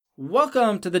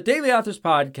Welcome to the Daily Authors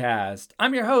Podcast.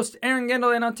 I'm your host, Aaron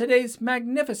Gendel, and on today's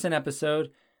magnificent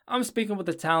episode, I'm speaking with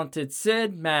the talented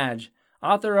Sid Madge,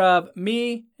 author of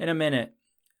Me in a Minute,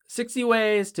 60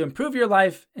 Ways to Improve Your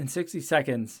Life in 60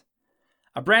 Seconds.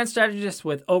 A brand strategist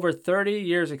with over 30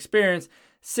 years experience,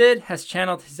 Sid has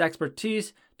channeled his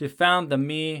expertise to found the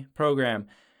Me program,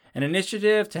 an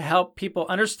initiative to help people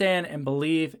understand and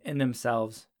believe in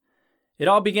themselves. It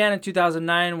all began in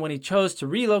 2009 when he chose to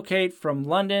relocate from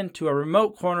London to a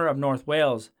remote corner of North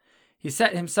Wales. He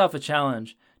set himself a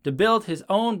challenge to build his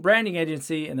own branding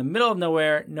agency in the middle of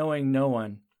nowhere, knowing no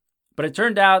one. But it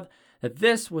turned out that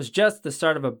this was just the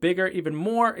start of a bigger, even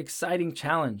more exciting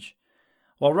challenge.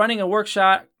 While running a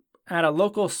workshop at a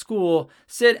local school,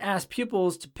 Sid asked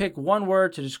pupils to pick one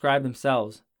word to describe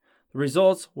themselves. The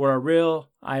results were a real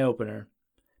eye-opener.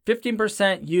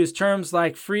 15% used terms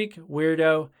like freak,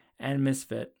 weirdo, and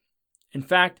misfit. In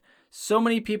fact, so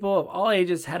many people of all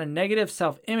ages had a negative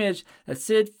self-image that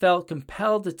Sid felt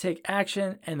compelled to take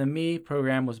action, and the Me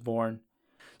program was born.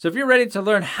 So if you're ready to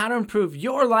learn how to improve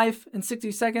your life in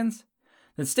 60 seconds,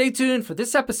 then stay tuned for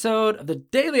this episode of the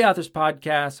Daily Authors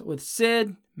Podcast with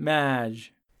Sid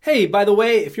Madge. Hey, by the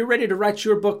way, if you're ready to write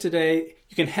your book today,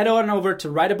 you can head on over to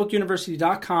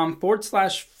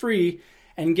writeabookuniversity.com/free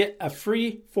and get a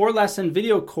free 4-lesson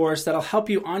video course that'll help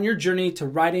you on your journey to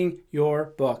writing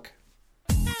your book.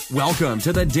 Welcome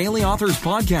to the Daily Authors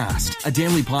Podcast, a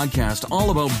daily podcast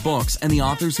all about books and the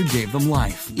authors who gave them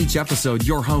life. Each episode,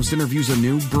 your host interviews a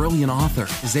new brilliant author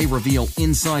as they reveal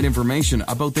inside information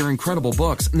about their incredible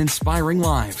books and inspiring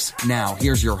lives. Now,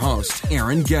 here's your host,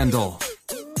 Aaron Gendel.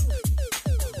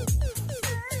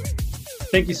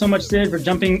 Thank you so much, Sid, for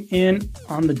jumping in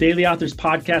on the Daily Authors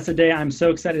Podcast today. I'm so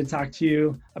excited to talk to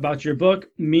you about your book,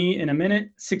 Me in a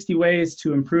Minute, 60 Ways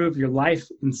to Improve Your Life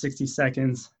in 60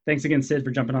 Seconds. Thanks again, Sid,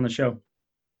 for jumping on the show.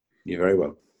 You're very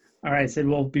welcome. All right, Sid.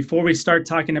 Well, before we start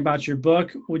talking about your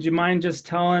book, would you mind just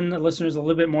telling the listeners a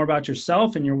little bit more about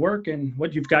yourself and your work and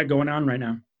what you've got going on right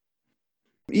now?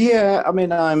 Yeah, I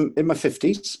mean, I'm in my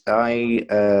 50s. I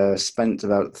spent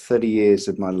about 30 years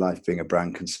of my life being a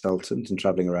brand consultant and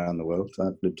traveling around the world.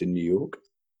 I've lived in New York,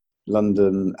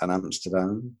 London, and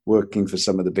Amsterdam, working for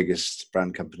some of the biggest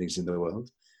brand companies in the world.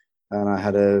 And I've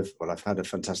had a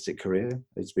fantastic career.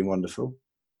 It's been wonderful.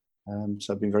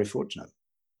 So I've been very fortunate.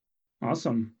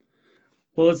 Awesome.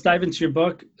 Well, let's dive into your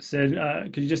book, Sid.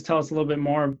 Could you just tell us a little bit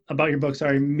more about your book?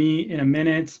 Me in a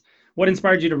Minute. What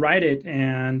inspired you to write it,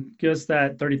 and give us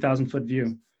that 30,000-foot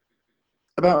view?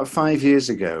 About 5 years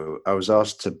ago, I was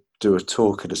asked to do a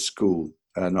talk at a school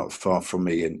not far from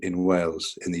me in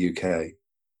Wales, in the UK.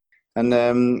 And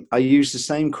I used the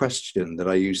same question that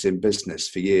I used in business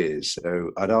for years.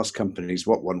 So I'd ask companies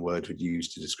what one word would you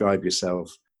use to describe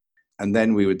yourself. And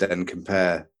then we would then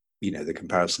compare, the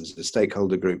comparisons to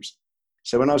stakeholder groups.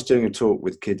 So when I was doing a talk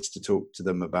with kids to talk to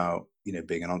them about,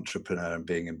 being an entrepreneur and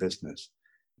being in business,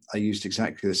 I used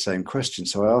exactly the same question.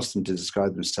 So I asked them to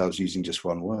describe themselves using just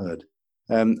one word.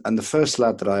 And the first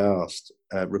lad that I asked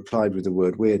replied with the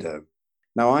word weirdo.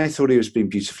 Now, I thought he was being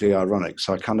beautifully ironic.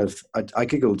 So I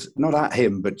giggled, not at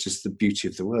him, but just the beauty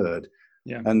of the word.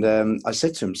 Yeah. And I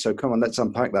said to him, so come on, let's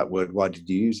unpack that word. Why did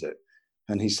you use it?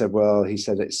 And he said,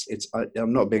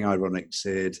 I'm not being ironic,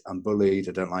 Sid. I'm bullied.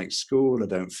 I don't like school. I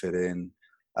don't fit in.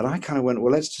 And I kind of went,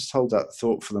 well, let's just hold that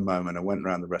thought for the moment. I went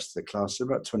around the rest of the class. There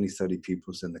were about 20, 30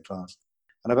 pupils in the class.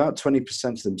 And about 20%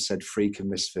 of them said freak and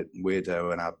misfit and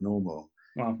weirdo and abnormal.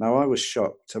 Wow. Now, I was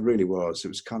shocked. I really was. It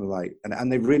was kind of like,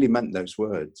 and they really meant those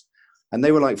words. And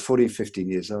they were like 14, 15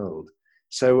 years old.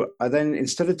 So I then,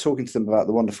 instead of talking to them about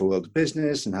the wonderful world of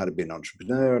business and how to be an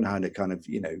entrepreneur and how to kind of,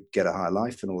 get a high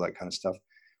life and all that kind of stuff,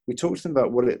 we talked to them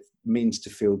about what it means to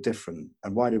feel different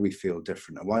and why do we feel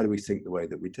different and why do we think the way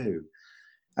that we do.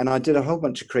 And I did a whole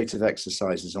bunch of creative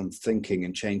exercises on thinking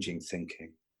and changing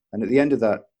thinking. And at the end of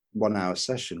that 1 hour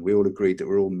session, we all agreed that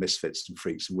we're all misfits and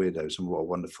freaks and weirdos and what a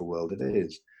wonderful world it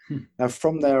is. Now,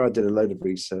 from there, I did a load of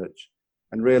research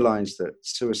and realized that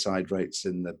suicide rates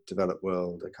in the developed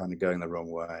world are kind of going the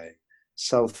wrong way.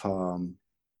 Self-harm,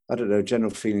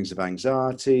 general feelings of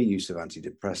anxiety, use of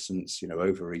antidepressants,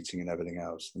 overeating and everything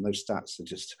else. And those stats are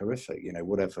just horrific,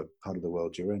 whatever part of the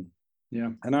world you're in.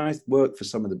 Yeah. And I work for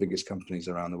some of the biggest companies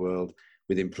around the world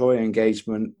with employee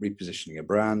engagement, repositioning a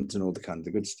brand and all the kind of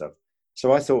the good stuff.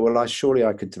 So I thought, well, surely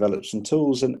I could develop some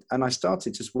tools. And I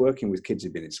started just working with kids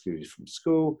who've been excluded from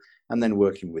school and then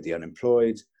working with the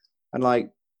unemployed. And I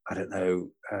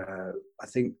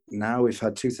think now we've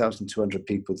had 2,200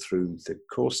 people through the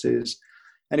courses.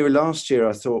 Anyway, last year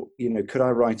I thought, could I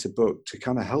write a book to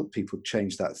kind of help people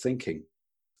change that thinking?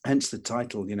 Hence the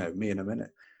title, Me in a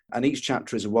Minute. And each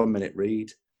chapter is a 1-minute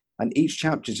read. And each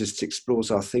chapter just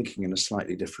explores our thinking in a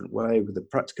slightly different way with a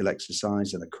practical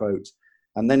exercise and a quote,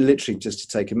 and then literally just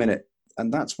to take a minute.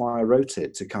 And that's why I wrote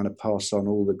it, to kind of pass on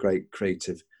all the great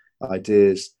creative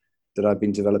ideas that I've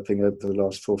been developing over the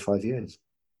last 4 or 5 years.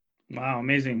 Wow,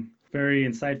 amazing. Very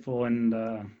insightful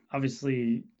and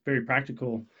obviously very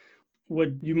practical.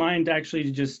 Would you mind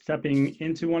actually just stepping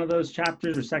into one of those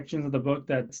chapters or sections of the book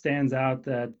that stands out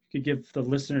that could give the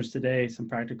listeners today some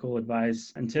practical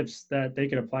advice and tips that they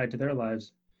could apply to their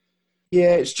lives?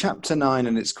 Yeah, it's chapter 9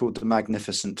 and it's called The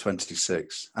Magnificent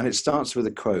 26. And it starts with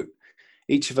a quote.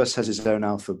 Each of us has his own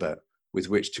alphabet with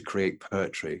which to create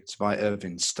poetry. It's by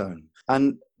Irving Stone.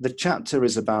 And the chapter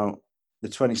is about the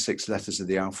 26 letters of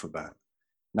the alphabet.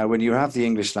 Now, when you have the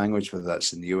English language, whether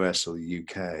that's in the US or the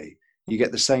UK, you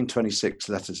get the same 26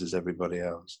 letters as everybody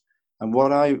else. And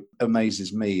what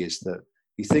amazes me is that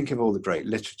you think of all the great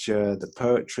literature, the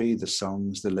poetry, the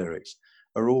songs, the lyrics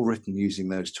are all written using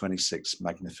those 26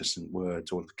 magnificent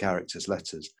words or characters,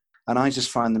 letters. And I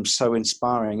just find them so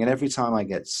inspiring. And every time I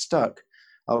get stuck,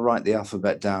 I'll write the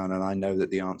alphabet down and I know that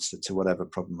the answer to whatever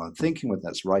problem I'm thinking, whether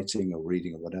that's writing or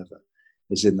reading or whatever,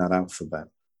 is in that alphabet.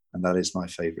 And that is my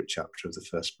favorite chapter of the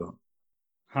first book.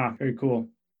 Very cool.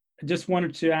 I just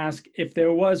wanted to ask if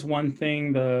there was one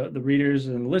thing the readers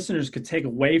and listeners could take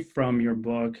away from your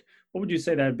book, what would you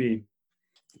say that'd be?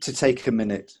 To take a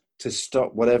minute, to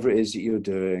stop whatever it is that you're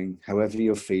doing, however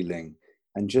you're feeling,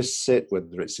 and just sit,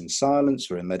 whether it's in silence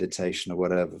or in meditation or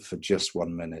whatever, for just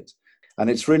 1 minute. And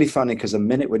it's really funny because a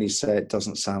minute when you say it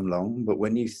doesn't sound long, but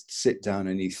when you sit down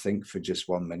and you think for just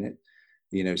 1 minute,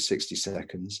 60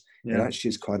 seconds, it actually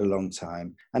is quite a long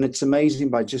time. And it's amazing,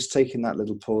 by just taking that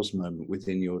little pause moment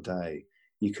within your day,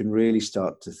 you can really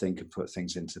start to think and put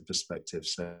things into perspective.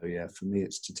 So yeah, for me,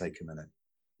 it's to take a minute.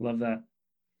 Love that.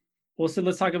 Well, so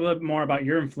let's talk a little bit more about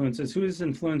your influences. Who has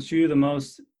influenced you the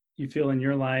most, you feel, in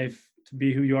your life to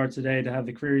be who you are today, to have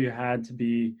the career you had, to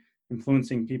be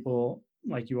influencing people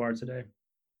like you are today?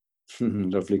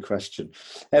 Lovely question.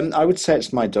 I would say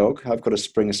it's my dog. I've got a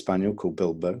Springer Spaniel called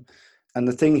Bilbo. And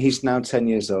the thing, he's now 10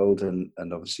 years old, and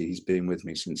obviously he's been with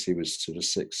me since he was sort of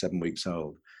 6-7 weeks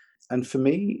old. And for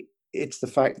me, it's the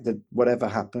fact that whatever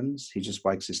happens, he just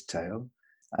wags his tail.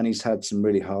 And he's had some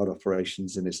really hard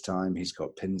operations in his time. He's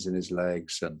got pins in his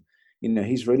legs, and,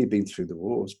 he's really been through the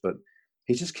wars, but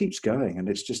he just keeps going. And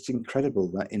it's just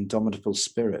incredible, that indomitable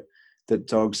spirit that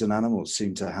dogs and animals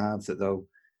seem to have, that they'll,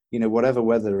 whatever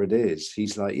weather it is,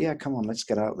 he's like, yeah, come on, let's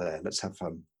get out there. Let's have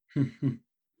fun.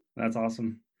 That's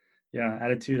awesome. Yeah,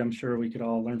 attitude I'm sure we could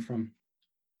all learn from.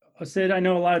 Sid, I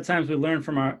know a lot of times we learn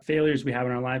from our failures we have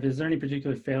in our life. Is there any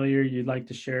particular failure you'd like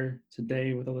to share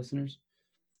today with the listeners?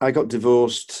 I got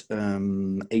divorced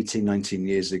 18, 19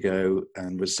 years ago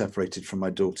and was separated from my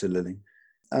daughter, Lily.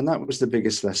 And that was the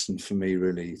biggest lesson for me,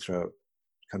 really, throughout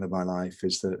kind of my life,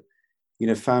 is that,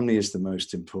 family is the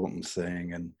most important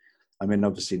thing. And I mean,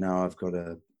 obviously now I've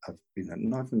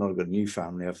not got a new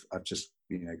family. I've just,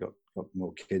 got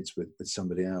more kids with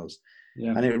somebody else.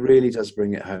 Yeah. And it really does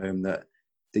bring it home that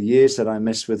the years that I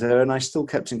missed with her, and I still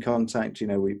kept in contact,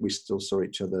 we still saw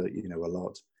each other, a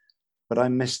lot. But I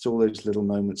missed all those little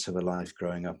moments of her life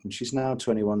growing up. And she's now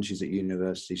 21, she's at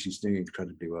university, she's doing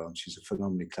incredibly well, and she's a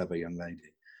phenomenally clever young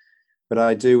lady. But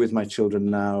I do with my children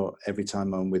now, every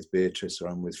time I'm with Beatrice or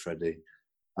I'm with Freddie,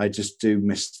 I just do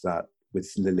miss that with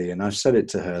Lily. And I've said it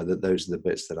to her that those are the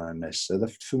bits that I miss. So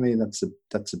for me, that's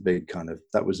a big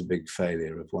that was a big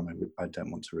failure of one I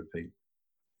don't want to repeat.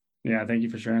 Yeah, thank you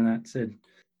for sharing that, Sid.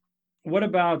 What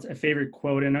about a favorite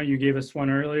quote? I know you gave us one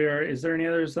earlier. Is there any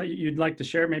others that you'd like to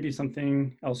share? Maybe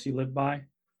something else you live by?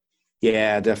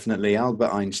 Yeah, definitely.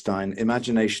 Albert Einstein,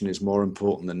 imagination is more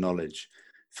important than knowledge.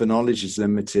 For knowledge is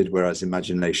limited, whereas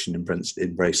imagination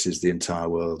embraces the entire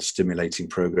world, stimulating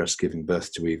progress, giving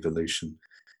birth to evolution.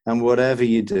 And whatever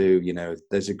you do,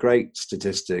 there's a great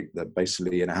statistic that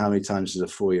basically, how many times does a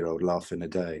 4-year-old laugh in a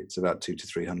day? It's about 200 to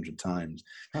 300 times.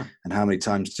 Huh. And how many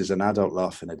times does an adult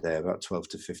laugh in a day? About 12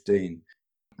 to 15.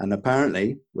 And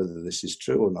apparently, whether this is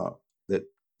true or not, that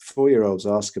 4-year-olds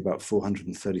ask about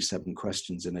 437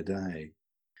 questions in a day.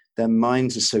 Their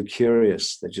minds are so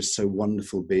curious. They're just so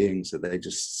wonderful beings that they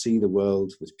just see the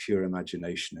world with pure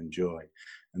imagination and joy.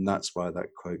 And that's why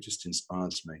that quote just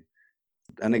inspires me.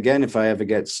 And again, if I ever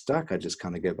get stuck, I just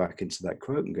kind of go back into that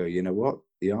quote and go, you know what?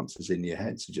 The answer's in your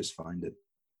head, so just find it.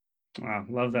 Wow,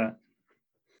 love that.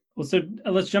 Well, so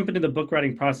let's jump into the book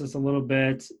writing process a little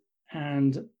bit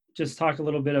and just talk a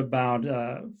little bit about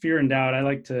fear and doubt. I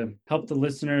like to help the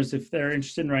listeners if they're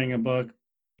interested in writing a book.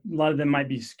 A lot of them might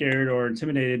be scared or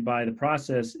intimidated by the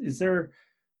process. Is there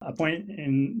a point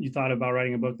you thought about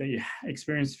writing a book that you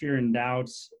experienced fear and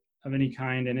doubts? of any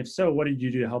kind? And if so, what did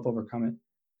you do to help overcome it?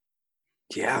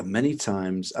 Yeah, many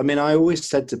times. I mean, I always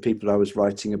said to people I was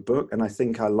writing a book, and I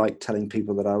think I like telling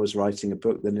people that I was writing a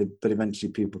book. But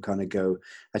eventually, people kind of go,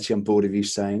 "Actually, I'm bored of you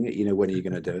saying it. When are you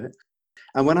going to do it?"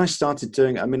 And when I started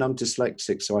doing it, I mean, I'm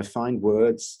dyslexic, so I find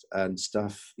words and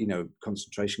stuff,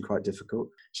 concentration quite difficult.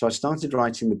 So I started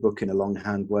writing the book in a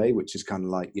longhand way, which is kind of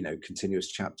like, continuous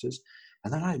chapters.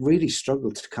 And then I really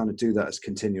struggled to kind of do that as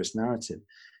continuous narrative.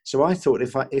 So I thought,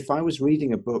 if I was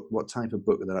reading a book, what type of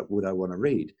book would I want to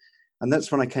read? And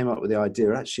that's when I came up with the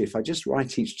idea, actually, if I just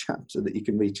write each chapter that you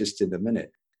can read just in a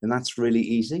minute, then that's really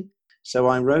easy. So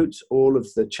I wrote all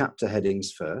of the chapter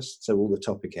headings first, so all the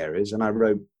topic areas, and I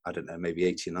wrote, I don't know, maybe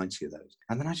 80 or 90 of those.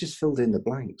 And then I just filled in the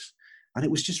blanks. And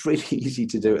it was just really easy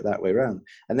to do it that way around.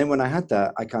 And then when I had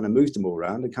that, I kind of moved them all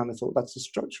around and kind of thought, that's the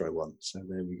structure I want. So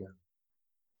there we go.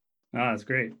 That's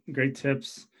great. Great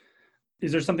tips.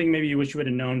 Is there something maybe you wish you would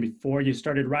have known before you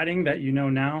started writing that you know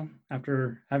now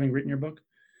after having written your book?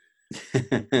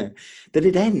 That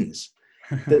it ends.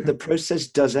 That the process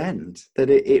does end.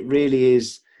 That it really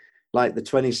is like the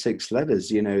 26 letters,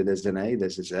 there's an A,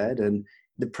 there's a Z, and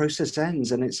the process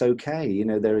ends and it's okay.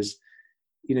 There is,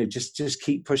 just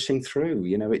keep pushing through,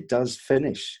 it does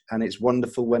finish and it's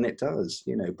wonderful when it does,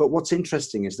 But what's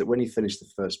interesting is that when you finish the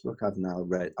first book, I've now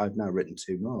written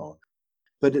two more.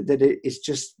 But it's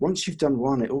just, once you've done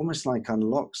one, it almost like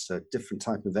unlocks a different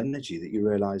type of energy that you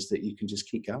realize that you can just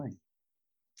keep going.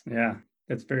 Yeah,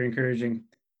 that's very encouraging.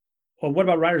 Well, what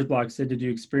about writer's block, Sid? Did you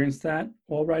experience that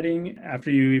while writing after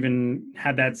you even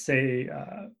had that, say,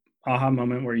 aha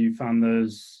moment where you found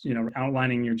those,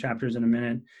 outlining your chapters in a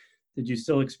minute? Did you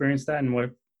still experience that? And what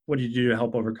did you do to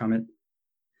help overcome it?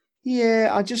 Yeah,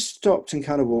 I just stopped and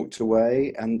kind of walked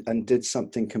away and did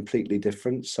something completely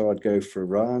different. So I'd go for a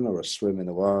run or a swim in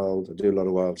the wild. I do a lot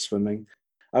of wild swimming.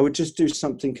 I would just do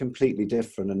something completely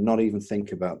different and not even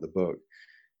think about the book.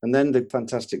 And then the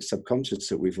fantastic subconscious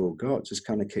that we've all got just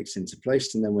kind of kicks into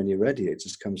place. And then when you're ready, it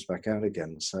just comes back out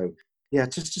again. So yeah,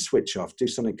 just to switch off, do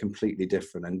something completely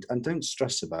different and don't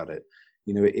stress about it.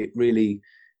 It really,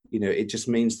 it just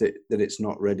means that it's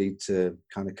not ready to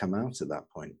kind of come out at that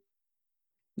point.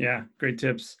 Yeah, great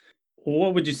tips. Well,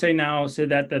 what would you say now, Sid,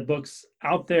 that the book's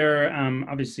out there?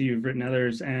 Obviously, you've written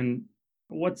others. And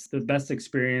what's the best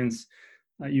experience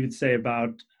you would say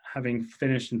about having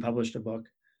finished and published a book?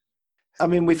 I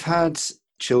mean, we've had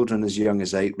children as young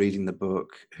as 8 reading the book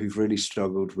who've really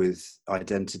struggled with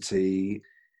identity.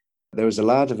 There was a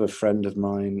lad of a friend of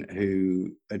mine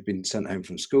who had been sent home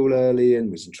from school early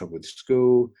and was in trouble with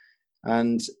school.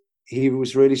 And he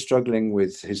was really struggling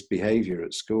with his behavior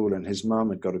at school. And his mum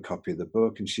had got a copy of the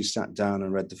book and she sat down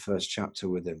and read the first chapter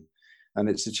with him. And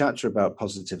it's a chapter about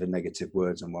positive and negative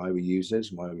words and why we use those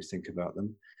and why we think about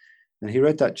them. And he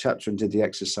read that chapter and did the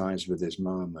exercise with his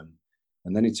mum.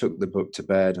 And then he took the book to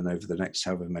bed, and over the next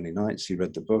however many nights, he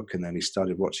read the book, and then he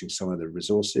started watching some of the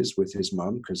resources with his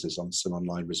mum, because there's some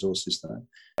online resources there,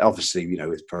 obviously,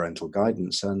 with parental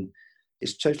guidance, and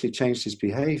it's totally changed his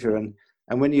behavior. And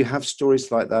when you have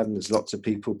stories like that, and there's lots of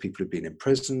people who've been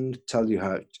imprisoned, tell you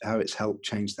how it's helped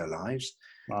change their lives,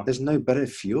 wow. There's no better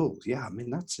fuel. Yeah, I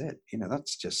mean, that's it.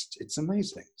 That's just, it's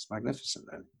amazing. It's magnificent,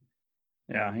 really.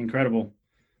 Yeah, incredible.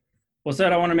 Well,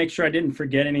 Sid, I want to make sure I didn't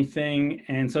forget anything.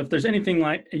 And so if there's anything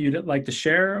like you'd like to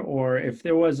share, or if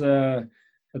there was a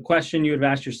question you would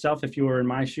have asked yourself if you were in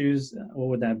my shoes, what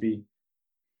would that be?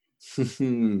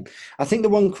 I think the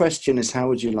one question is, how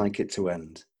would you like it to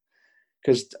end?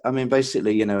 Because, I mean,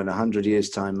 basically, in 100 years'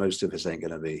 time, most of us ain't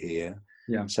going to be here.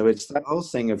 Yeah. So it's that whole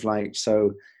thing of like,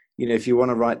 so, if you want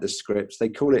to write the scripts, they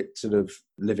call it sort of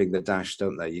living the dash,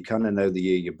 don't they? You kind of know the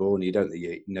year you're born. You don't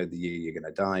know the year you're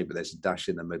going to die, but there's a dash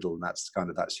in the middle, and that's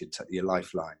your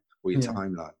lifeline or your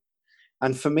timeline.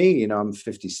 And for me, I'm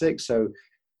 56. So,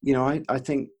 I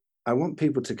think I want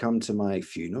people to come to my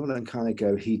funeral and kind of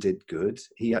go, he did good.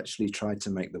 He actually tried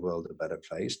to make the world a better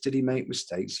place. Did he make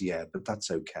mistakes? Yeah, but that's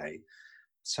okay.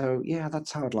 So, yeah,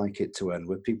 that's how I'd like it to end,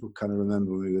 where people kind of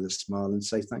remember me with a smile and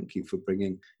say, thank you for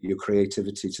bringing your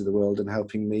creativity to the world and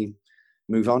helping me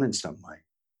move on in some way.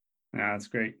 Yeah, that's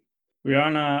great. We're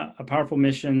on a powerful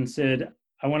mission, Sid.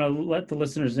 I want to let the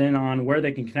listeners in on where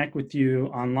they can connect with you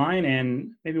online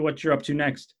and maybe what you're up to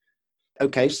next.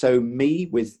 Okay, so me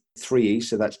with 3 E's,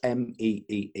 so that's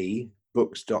MEEE,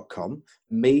 books.com.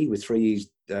 Me with 3 E's,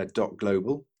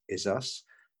 .global is us.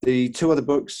 The 2 other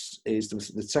books is,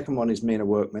 the second one is Me in a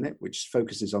Work Minute, which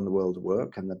focuses on the world of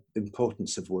work and the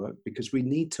importance of work, because we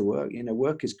need to work.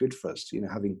 Work is good for us,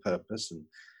 having purpose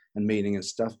and meaning and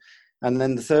stuff. And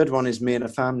then the third one is Me in a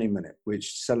Family Minute,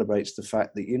 which celebrates the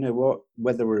fact that,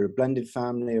 whether we're a blended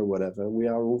family or whatever, we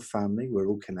are all family. We're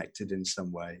all connected in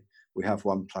some way. we have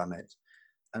one planet,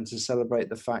 and to celebrate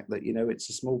the fact that, you know, it's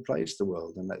a small place, the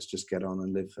world, and let's just get on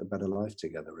and live a better life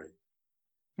together, really.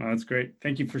 Well, that's great.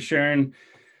 Thank you for sharing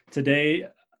today.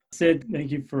 Sid,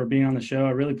 thank you for being on the show. I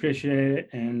really appreciate it,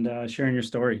 and sharing your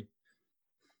story.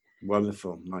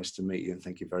 Wonderful. Nice to meet you, and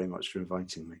thank you very much for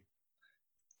inviting me.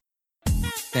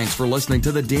 Thanks for listening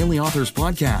to the Daily Authors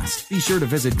Podcast. Be sure to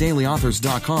visit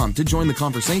dailyauthors.com to join the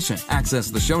conversation, access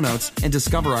the show notes, and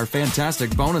discover our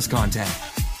fantastic bonus content.